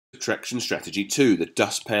Subtraction strategy 2, the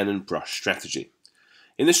dustpan and brush strategy.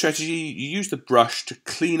 In this strategy, you use the brush to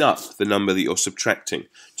clean up the number that you're subtracting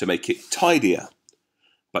to make it tidier.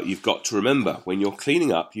 But you've got to remember, when you're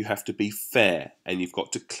cleaning up, you have to be fair, and you've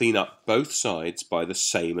got to clean up both sides by the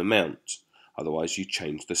same amount. Otherwise, you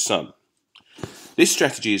change the sum. This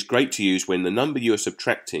strategy is great to use when the number you are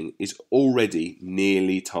subtracting is already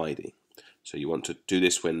nearly tidy. So you want to do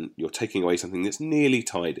this when you're taking away something that's nearly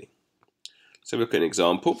tidy. So look at an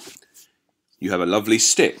example. You have a lovely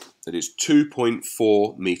stick that is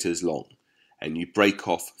 2.4 meters long, and you break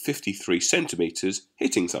off 53 centimeters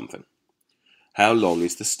hitting something. How long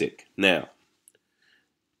is the stick now?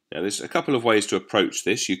 Now there's a couple of ways to approach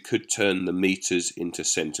this. You could turn the meters into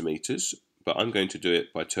centimeters, but I'm going to do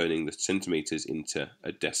it by turning the centimeters into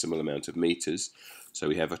a decimal amount of meters. So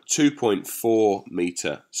we have a 2.4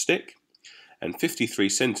 meter stick, and 53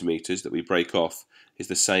 centimeters that we break off is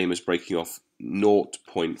the same as breaking off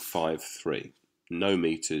 0.53. No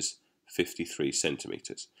meters, 53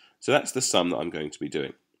 centimeters. So that's the sum that I'm going to be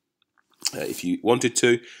doing. If you wanted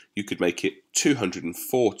to, you could make it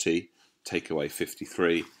 240 take away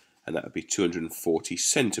 53, and that would be 240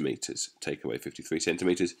 centimeters take away 53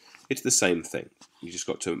 centimeters. It's the same thing. You just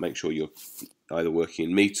got to make sure you're either working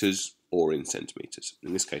in meters or in centimeters.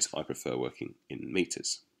 In this case, I prefer working in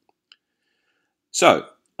meters. So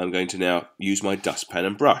I'm going to now use my dustpan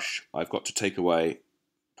and brush. I've got to take away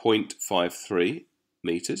 0.53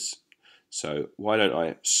 meters. So why don't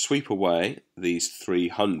I sweep away these 3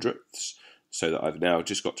 hundredths so that I've now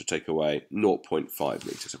just got to take away 0.5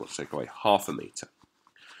 meters. I've got to take away half a meter.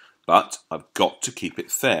 But I've got to keep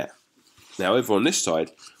it fair. Now over on this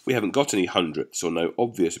side, we haven't got any hundredths or no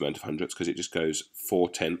obvious amount of hundredths because it just goes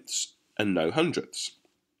 4/10 and no hundredths.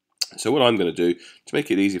 So what I'm going to do, to make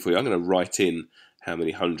it easy for you, I'm going to write in how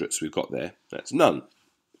many hundredths we've got there. That's none.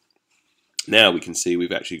 Now we can see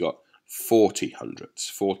we've actually got 40 hundredths.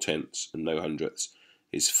 4/10 and no hundredths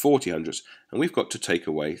is 40 hundredths, and we've got to take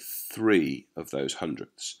away 3 of those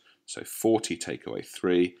hundredths. So 40 take away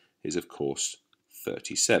 3 is, of course,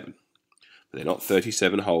 37. But they're not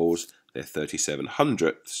 37 wholes, they're 37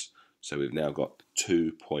 hundredths, so we've now got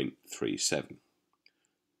 2.37.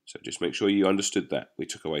 So just make sure you understood that. We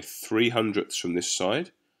took away 3 hundredths from this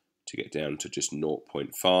side to get down to just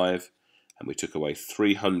 0.5, and we took away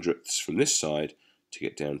 3 hundredths from this side to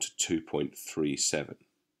get down to 2.37,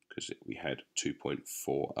 because we had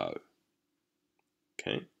 2.40.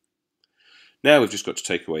 Okay. Now we've just got to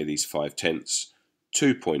take away these 5/10.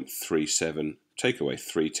 2.37, take away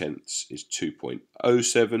 3/10 is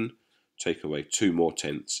 2.07, take away 2 more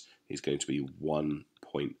tenths is going to be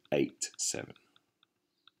 1.87.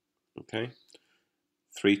 Okay,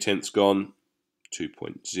 3/10 gone,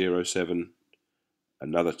 2.07,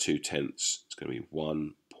 another 2/10, it's going to be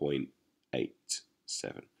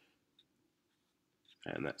 1.87.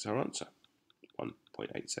 And that's our answer,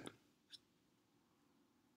 1.87.